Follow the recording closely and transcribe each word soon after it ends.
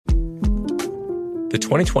The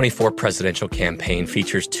 2024 presidential campaign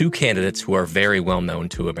features two candidates who are very well known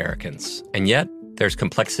to Americans. And yet, there's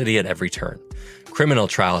complexity at every turn. Criminal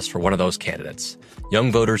trials for one of those candidates. Young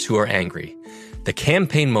voters who are angry. The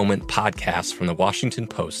Campaign Moment podcast from the Washington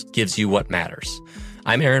Post gives you what matters.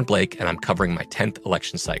 I'm Aaron Blake, and I'm covering my 10th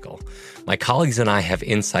election cycle. My colleagues and I have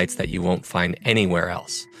insights that you won't find anywhere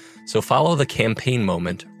else. So follow the Campaign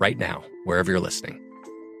Moment right now, wherever you're listening.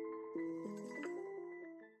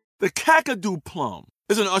 The Kakadu plum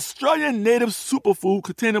is an Australian native superfood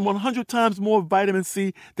containing 100 times more vitamin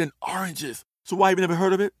C than oranges. So why have you never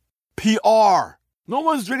heard of it? PR. No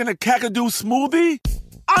one's drinking a Kakadu smoothie?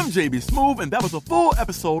 I'm JB Smoove, and that was a full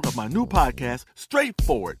episode of my new podcast,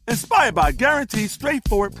 Straightforward, inspired by guaranteed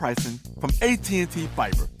straightforward pricing from AT&T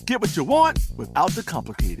Fiber. Get what you want without the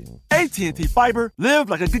complicated. AT&T Fiber, live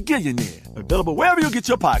like a gigillionaire. Available wherever you get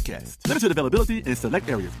your podcast. Limited availability in select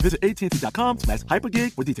areas. Visit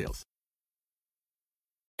AT&T.com/hypergig for details.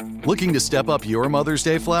 Looking to step up your Mother's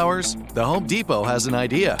Day flowers? The Home Depot has an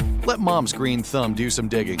idea. Let Mom's green thumb do some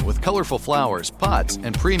digging with colorful flowers, pots,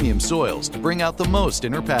 and premium soils to bring out the most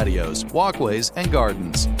in her patios, walkways, and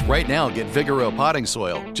gardens. Right now, get Vigoro potting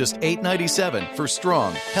soil, just $8.97 for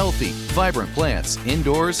strong, healthy, vibrant plants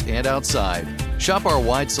indoors and outside. Shop our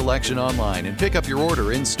wide selection online and pick up your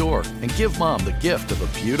order in-store and give Mom the gift of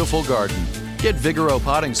a beautiful garden. Get Vigoro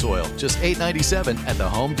potting soil, just $8.97 at the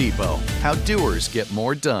Home Depot. How doers get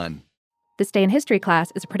more done. This Day in History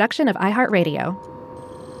class is a production of iHeartRadio.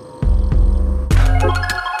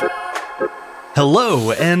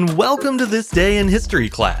 Hello, and welcome to This Day in History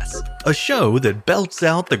class, a show that belts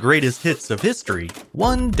out the greatest hits of history,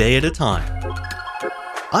 one day at a time.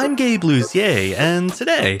 I'm Gabe Luzier, and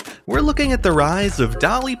today we're looking at the rise of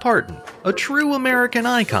Dolly Parton, a true American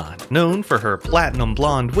icon known for her platinum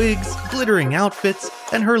blonde wigs, glittering outfits,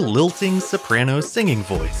 and her lilting soprano singing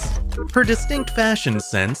voice. Her distinct fashion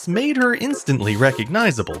sense made her instantly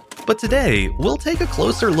recognizable, but today we'll take a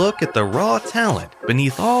closer look at the raw talent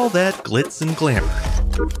beneath all that glitz and glamour.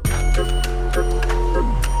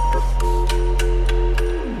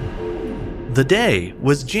 The day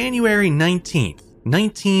was January 19th,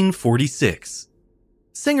 1946.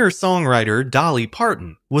 Singer-songwriter Dolly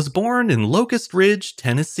Parton was born in Locust Ridge,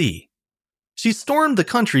 Tennessee. She stormed the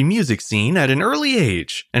country music scene at an early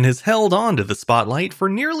age and has held on to the spotlight for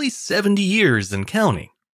nearly 70 years and counting.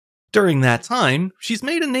 During that time, she's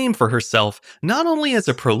made a name for herself not only as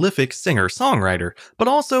a prolific singer-songwriter, but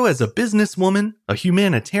also as a businesswoman, a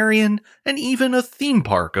humanitarian, and even a theme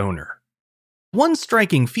park owner. One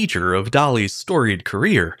striking feature of Dolly's storied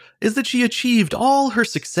career is that she achieved all her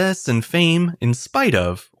success and fame in spite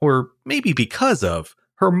of, or maybe because of,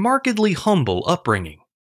 her markedly humble upbringing.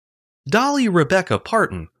 Dolly Rebecca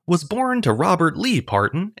Parton was born to Robert Lee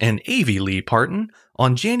Parton and Avie Lee Parton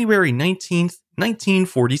on January 19,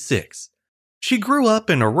 1946. She grew up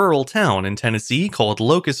in a rural town in Tennessee called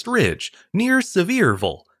Locust Ridge, near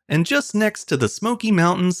Sevierville, and just next to the Smoky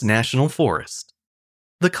Mountains National Forest.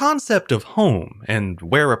 The concept of home and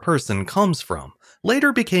where a person comes from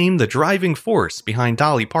later became the driving force behind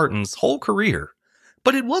Dolly Parton's whole career.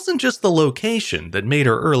 But it wasn't just the location that made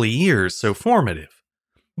her early years so formative.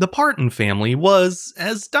 The Parton family was,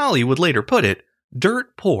 as Dolly would later put it,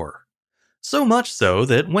 dirt poor. So much so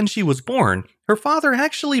that when she was born, her father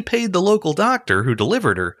actually paid the local doctor who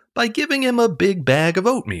delivered her by giving him a big bag of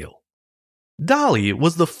oatmeal. Dolly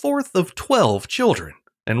was the fourth of 12 children.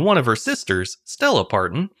 And one of her sisters, Stella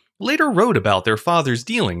Parton, later wrote about their father's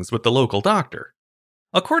dealings with the local doctor.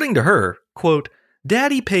 According to her, quote,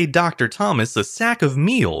 "Daddy paid Dr. Thomas a sack of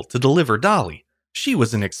meal to deliver Dolly. She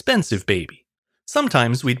was an expensive baby.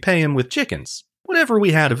 Sometimes we'd pay him with chickens, whatever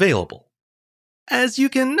we had available." As you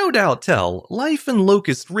can no doubt tell, life in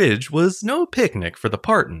Locust Ridge was no picnic for the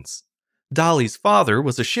Partons. Dolly's father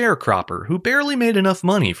was a sharecropper who barely made enough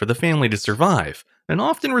money for the family to survive, and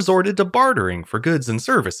often resorted to bartering for goods and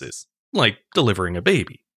services, like delivering a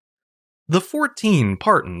baby. The 14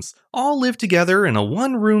 Partons all lived together in a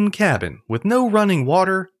one-room cabin with no running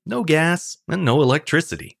water, no gas, and no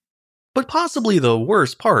electricity. But possibly the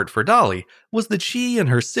worst part for Dolly was that she and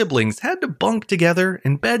her siblings had to bunk together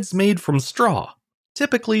in beds made from straw,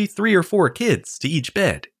 typically 3 or 4 kids to each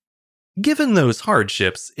bed. Given those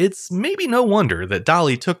hardships, it's maybe no wonder that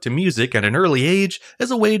Dolly took to music at an early age as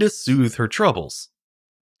a way to soothe her troubles.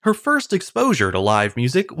 Her first exposure to live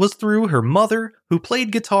music was through her mother, who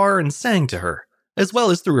played guitar and sang to her, as well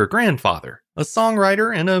as through her grandfather, a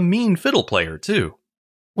songwriter and a mean fiddle player too.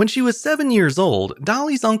 When she was 7 years old,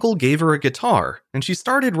 Dolly's uncle gave her a guitar, and she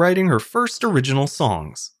started writing her first original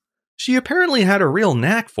songs. She apparently had a real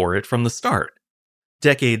knack for it from the start.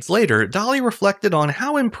 Decades later, Dolly reflected on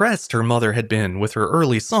how impressed her mother had been with her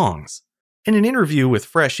early songs. In an interview with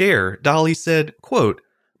Fresh Air, Dolly said, quote,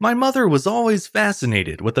 "My mother was always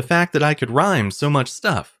fascinated with the fact that I could rhyme so much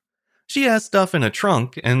stuff. She has stuff in a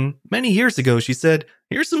trunk, and many years ago she said,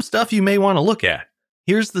 'Here's some stuff you may want to look at.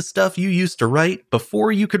 Here's the stuff you used to write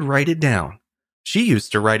before you could write it down.' She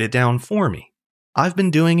used to write it down for me. I've been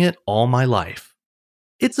doing it all my life."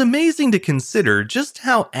 It's amazing to consider just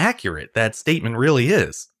how accurate that statement really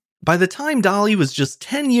is. By the time Dolly was just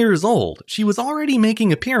 10 years old, she was already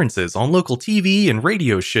making appearances on local TV and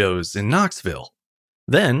radio shows in Knoxville.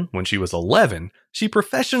 Then, when she was 11, she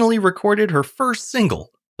professionally recorded her first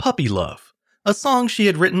single, Puppy Love, a song she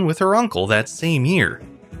had written with her uncle that same year.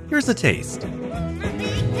 Here's a taste.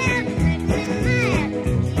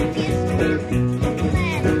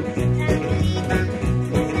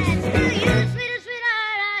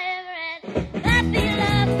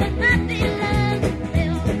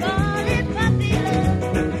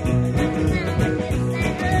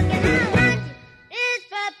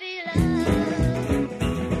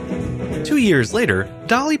 Years later,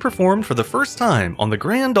 Dolly performed for the first time on the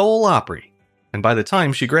Grand Ole Opry, and by the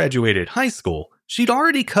time she graduated high school, she'd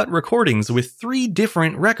already cut recordings with 3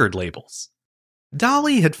 different record labels.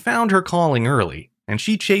 Dolly had found her calling early, and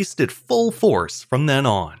she chased it full force from then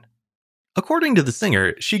on. According to the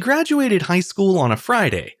singer, she graduated high school on a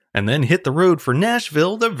Friday and then hit the road for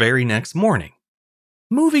Nashville the very next morning.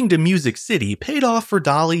 Moving to Music City paid off for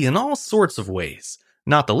Dolly in all sorts of ways,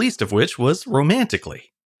 not the least of which was romantically.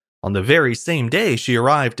 On the very same day she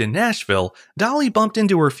arrived in Nashville, Dolly bumped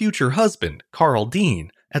into her future husband, Carl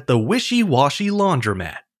Dean, at the Wishy Washy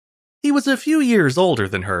Laundromat. He was a few years older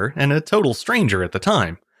than her and a total stranger at the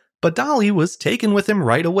time, but Dolly was taken with him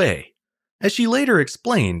right away. As she later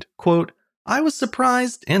explained, quote, "I was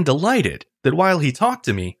surprised and delighted that while he talked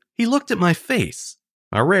to me, he looked at my face,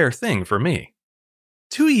 a rare thing for me."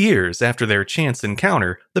 2 years after their chance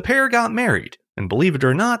encounter, the pair got married. And believe it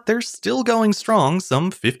or not, they're still going strong some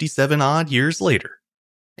 57-odd years later.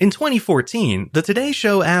 In 2014, the Today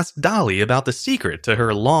Show asked Dolly about the secret to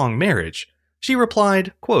her long marriage. She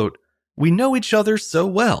replied, quote, "We know each other so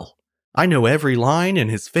well. I know every line in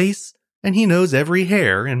his face, and he knows every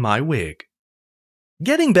hair in my wig."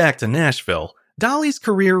 Getting back to Nashville, Dolly's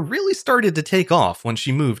career really started to take off when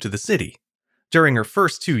she moved to the city. During her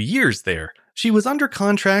first 2 years there, she was under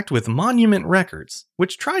contract with Monument Records,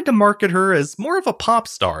 which tried to market her as more of a pop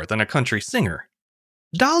star than a country singer.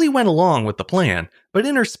 Dolly went along with the plan, but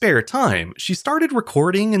in her spare time, she started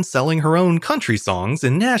recording and selling her own country songs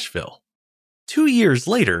in Nashville. 2 years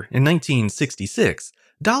later, in 1966,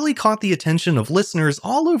 Dolly caught the attention of listeners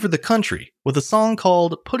all over the country with a song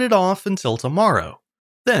called Put It Off Until Tomorrow.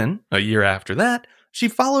 Then, a year after that, she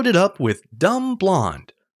followed it up with Dumb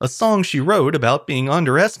Blonde, a song she wrote about being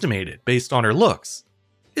underestimated based on her looks.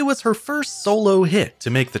 It was her first solo hit to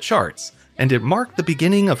make the charts, and it marked the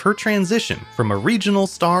beginning of her transition from a regional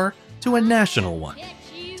star to a national one.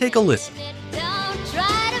 Take a listen. Don't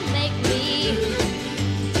try to make me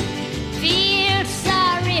feel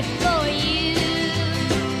sorry for you.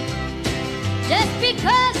 Just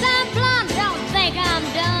because I'm blonde, don't think I'm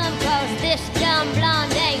dumb, 'cause this dumb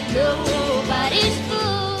blonde ain't nobody's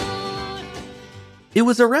fool. It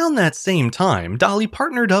was around that same time Dolly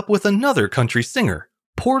partnered up with another country singer,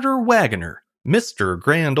 Porter Wagoner, Mr.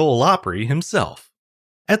 Grand Ole Opry himself.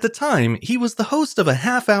 At the time, he was the host of a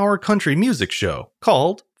half-hour country music show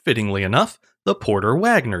called, fittingly enough, The Porter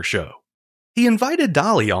Wagoner Show. He invited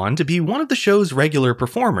Dolly on to be one of the show's regular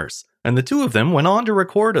performers, and the two of them went on to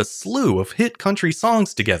record a slew of hit country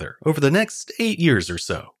songs together over the next 8 years or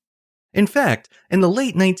so. In fact, in the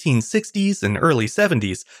late 1960s and early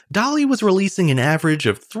 70s, Dolly was releasing an average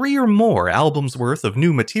of 3 or more albums worth of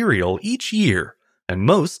new material each year, and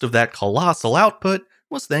most of that colossal output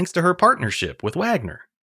was thanks to her partnership with Wagoner.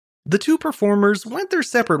 The two performers went their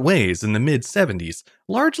separate ways in the mid-70s,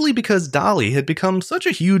 largely because Dolly had become such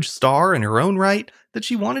a huge star in her own right that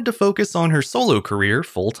she wanted to focus on her solo career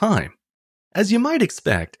full-time. As you might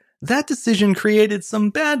expect, that decision created some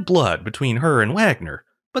bad blood between her and Wagoner,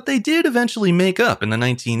 but they did eventually make up in the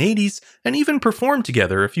 1980s and even performed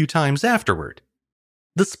together a few times afterward.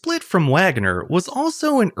 The split from Wagoner was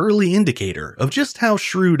also an early indicator of just how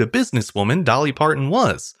shrewd a businesswoman Dolly Parton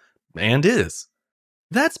was, and is.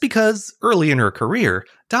 That's because, early in her career,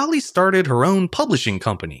 Dolly started her own publishing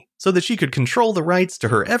company so that she could control the rights to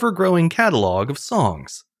her ever-growing catalog of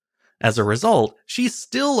songs. As a result, she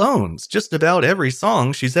still owns just about every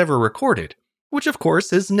song she's ever recorded, which of course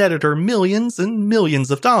has netted her millions and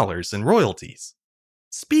millions of dollars in royalties.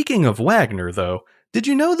 Speaking of Wagoner, though, Did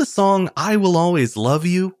you know the song I Will Always Love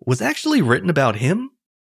You was actually written about him?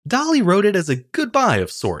 Dolly wrote it as a goodbye of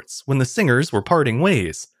sorts when the singers were parting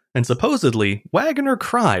ways, and supposedly Wagner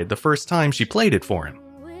cried the first time she played it for him.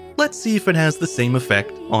 Let's see if it has the same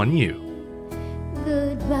effect on you.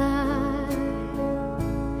 Goodbye,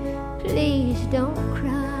 please don't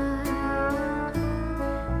cry.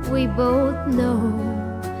 We both know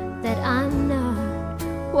that I'm not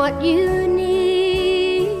what you need.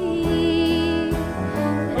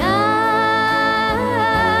 But I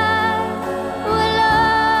will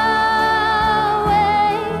always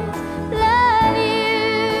love you.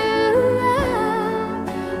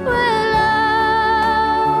 I will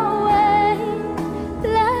always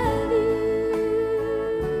love you.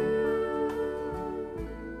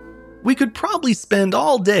 We could probably spend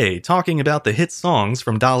all day talking about the hit songs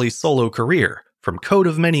from Dolly's solo career, from Coat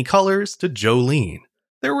of Many Colors to Jolene.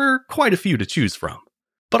 There were quite a few to choose from.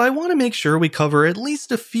 But I want to make sure we cover at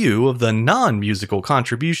least a few of the non-musical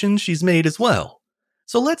contributions she's made as well.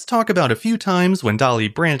 So let's talk about a few times when Dolly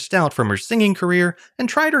branched out from her singing career and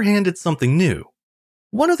tried her hand at something new.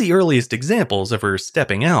 One of the earliest examples of her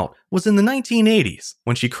stepping out was in the 1980s,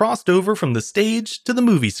 when she crossed over from the stage to the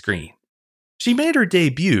movie screen. She made her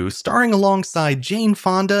debut starring alongside Jane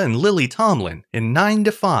Fonda and Lily Tomlin in 9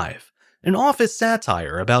 to 5, an office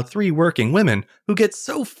satire about three working women who get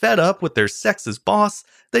so fed up with their sexist boss,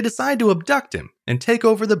 they decide to abduct him and take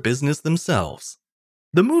over the business themselves.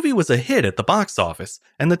 The movie was a hit at the box office,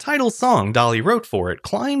 and the title song Dolly wrote for it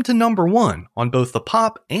climbed to #1 on both the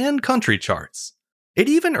pop and country charts. It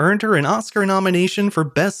even earned her an Oscar nomination for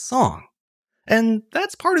Best Song. And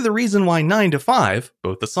that's part of the reason why 9 to 5,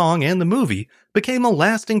 both the song and the movie, became a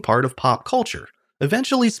lasting part of pop culture,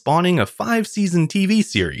 eventually spawning a 5-season TV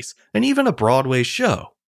series and even a Broadway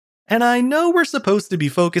show. And I know we're supposed to be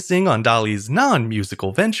focusing on Dolly's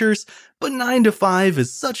non-musical ventures, but 9 to 5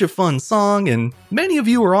 is such a fun song, and many of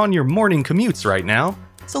you are on your morning commutes right now,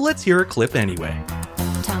 so let's hear a clip anyway.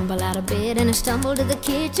 Tumble out of bed and I stumble to the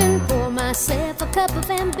kitchen, pour myself a cup of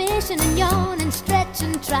ambition and yawn and stretch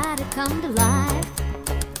and try to come to life.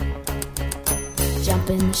 Jump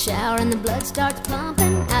in the shower and the blood starts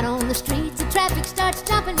pumping. Out on the streets the traffic starts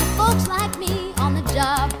jumping with folks like me on the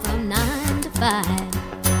job from 9 to 5.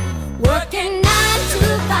 Working 9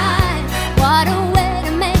 to 5, what a way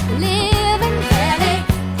to make a living, barely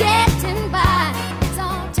getting by. It's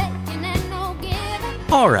all taking and no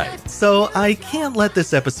giving. Alright, so I can't let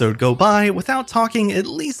this episode go by without talking at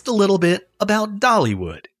least a little bit about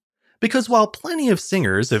Dollywood. Because while plenty of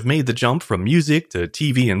singers have made the jump from music to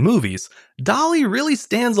TV and movies, Dolly really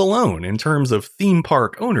stands alone in terms of theme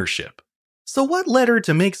park ownership. So what led her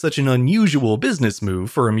to make such an unusual business move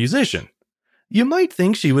for a musician? You might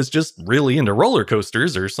think she was just really into roller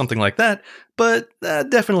coasters or something like that, but that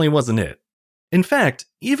definitely wasn't it. In fact,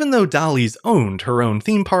 even though Dolly's owned her own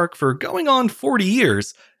theme park for going on 40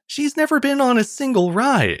 years, she's never been on a single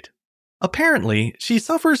ride. Apparently, she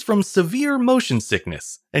suffers from severe motion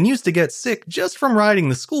sickness and used to get sick just from riding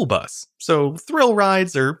the school bus, so thrill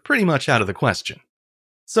rides are pretty much out of the question.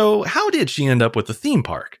 So how did she end up with the theme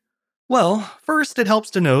park? Well, first it helps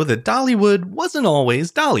to know that Dollywood wasn't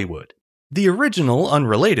always Dollywood. The original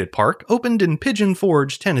unrelated park opened in Pigeon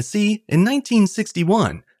Forge, Tennessee in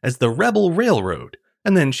 1961 as the Rebel Railroad,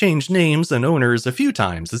 and then changed names and owners a few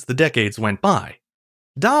times as the decades went by.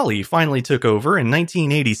 Dolly finally took over in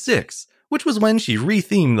 1986, which was when she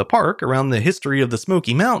rethemed the park around the history of the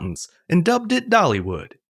Smoky Mountains and dubbed it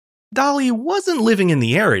Dollywood. Dolly wasn't living in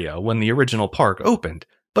the area when the original park opened,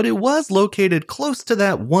 but it was located close to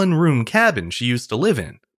that one-room cabin she used to live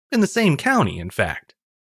in the same county, in fact.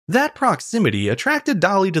 That proximity attracted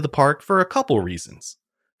Dolly to the park for a couple reasons.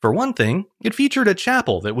 For one thing, it featured a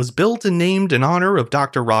chapel that was built and named in honor of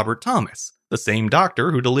Dr. Robert Thomas, the same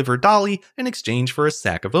doctor who delivered Dolly in exchange for a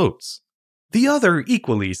sack of oats. The other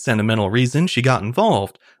equally sentimental reason she got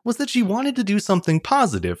involved was that she wanted to do something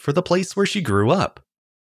positive for the place where she grew up.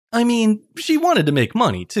 I mean, she wanted to make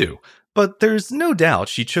money too, but there's no doubt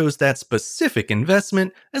she chose that specific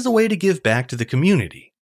investment as a way to give back to the community.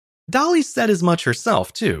 Dolly said as much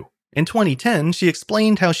herself too. In 2010, she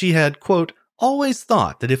explained how she had, quote, always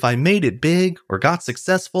thought that if I made it big or got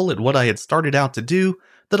successful at what I had started out to do,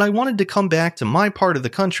 that I wanted to come back to my part of the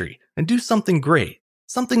country and do something great.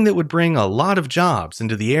 Something that would bring a lot of jobs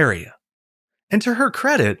into the area. And to her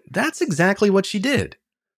credit, that's exactly what she did.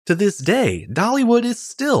 To this day, Dollywood is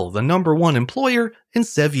still the #1 employer in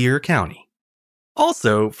Sevier County.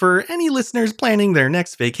 Also, for any listeners planning their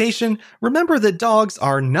next vacation, remember that dogs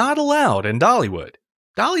are not allowed in Dollywood.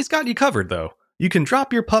 Dolly's got you covered though. You can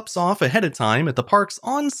drop your pups off ahead of time at the park's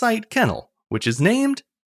on-site kennel, which is named,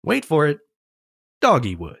 wait for it,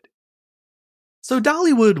 Doggywood. So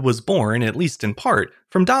Dollywood was born, at least in part,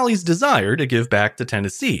 from Dolly's desire to give back to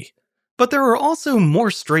Tennessee. But there are also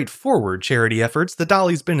more straightforward charity efforts that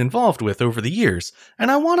Dolly's been involved with over the years,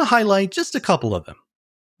 and I want to highlight just a couple of them.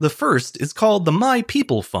 The first is called the My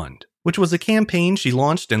People Fund, which was a campaign she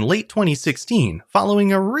launched in late 2016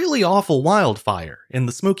 following a really awful wildfire in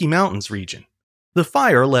the Smoky Mountains region. The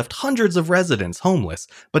fire left hundreds of residents homeless,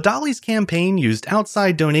 but Dolly's campaign used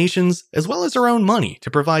outside donations as well as her own money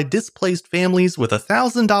to provide displaced families with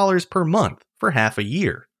 $1,000 per month for half a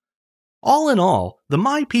year. All in all, the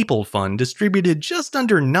My People Fund distributed just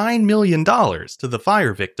under $9 million to the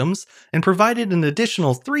fire victims and provided an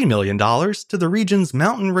additional $3 million to the region's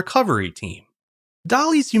mountain recovery team.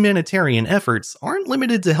 Dolly's humanitarian efforts aren't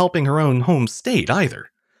limited to helping her own home state either.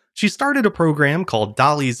 She started a program called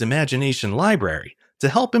Dolly's Imagination Library to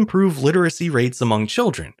help improve literacy rates among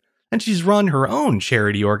children, and she's run her own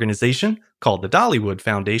charity organization called the Dollywood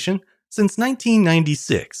Foundation since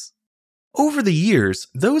 1996. Over the years,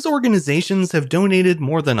 those organizations have donated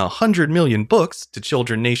more than 100 million books to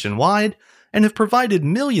children nationwide and have provided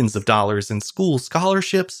millions of dollars in school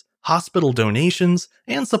scholarships, hospital donations,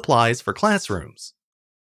 and supplies for classrooms.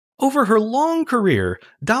 Over her long career,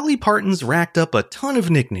 Dolly Parton's racked up a ton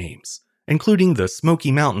of nicknames, including the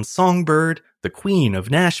Smoky Mountain Songbird, the Queen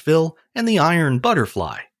of Nashville, and the Iron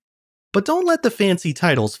Butterfly. But don't let the fancy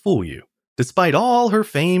titles fool you. Despite all her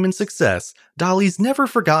fame and success, Dolly's never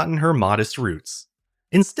forgotten her modest roots.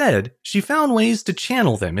 Instead, she found ways to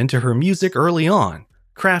channel them into her music early on,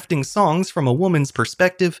 crafting songs from a woman's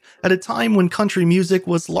perspective at a time when country music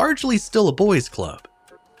was largely still a boys' club.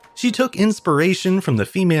 She took inspiration from the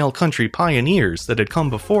female country pioneers that had come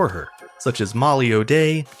before her, such as Molly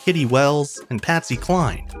O'Day, Kitty Wells, and Patsy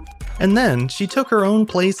Cline. And then she took her own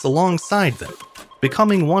place alongside them,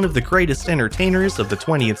 becoming one of the greatest entertainers of the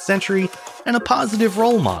 20th century and a positive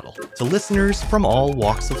role model to listeners from all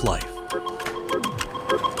walks of life.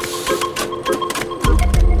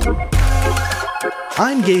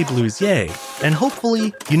 I'm Gabe Luzier, and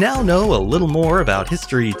hopefully you now know a little more about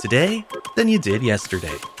history today than you did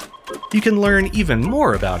yesterday. You can learn even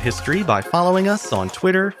more about history by following us on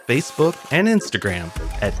Twitter, Facebook, and Instagram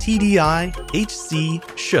at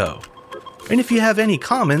TDIHC Show. And if you have any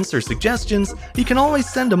comments or suggestions, you can always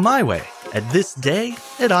send them my way at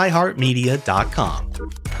thisday@iheartmedia.com.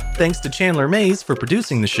 Thanks to Chandler Mays for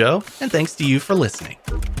producing the show, and thanks to you for listening.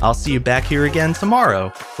 I'll see you back here again tomorrow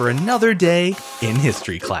for another day in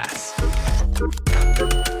history class.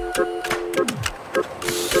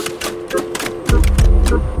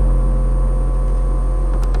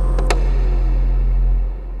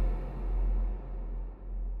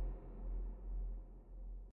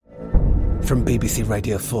 From BBC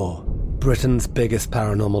Radio 4, Britain's biggest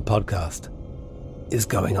paranormal podcast is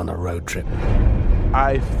going on a road trip.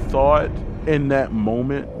 I thought in that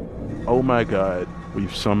moment, oh my God,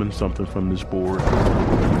 we've summoned something from this board.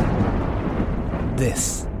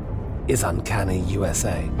 This is Uncanny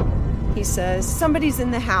USA. He says, somebody's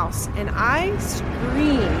in the house, and I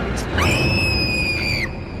screamed.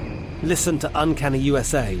 Listen to Uncanny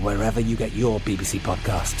USA wherever you get your BBC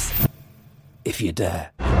podcasts, if you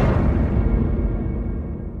dare.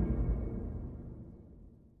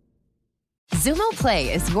 Xumo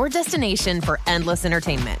Play is your destination for endless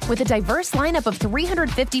entertainment. With a diverse lineup of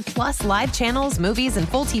 350-plus live channels, movies, and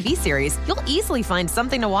full TV series, you'll easily find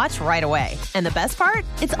something to watch right away. And the best part?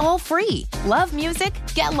 It's all free. Love music?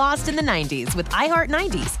 Get lost in the 90s with iHeart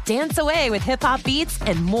 90s, dance away with hip-hop beats,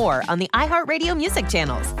 and more on the iHeartRadio music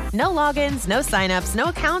channels. No logins, no signups, no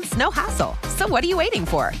accounts, no hassle. So what are you waiting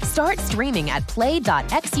for? Start streaming at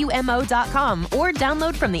play.xumo.com or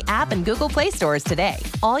download from the app and Google Play stores today.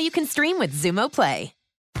 All you can stream with Xumo Play.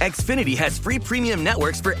 Xfinity has free premium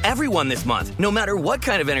networks for everyone this month, no matter what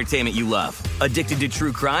kind of entertainment you love. Addicted to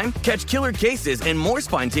true crime? Catch killer cases and more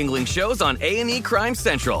spine-tingling shows on A&E Crime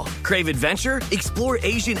Central. Crave adventure? Explore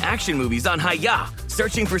Asian action movies on Hi-YAH.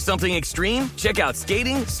 Searching for something extreme? Check out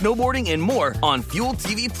skating, snowboarding, and more on Fuel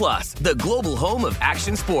TV Plus, the global home of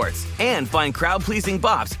action sports. And find crowd-pleasing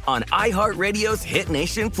bops on iHeartRadio's Hit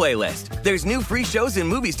Nation playlist. There's new free shows and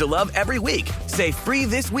movies to love every week. Say free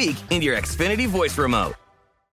this week in your Xfinity voice remote.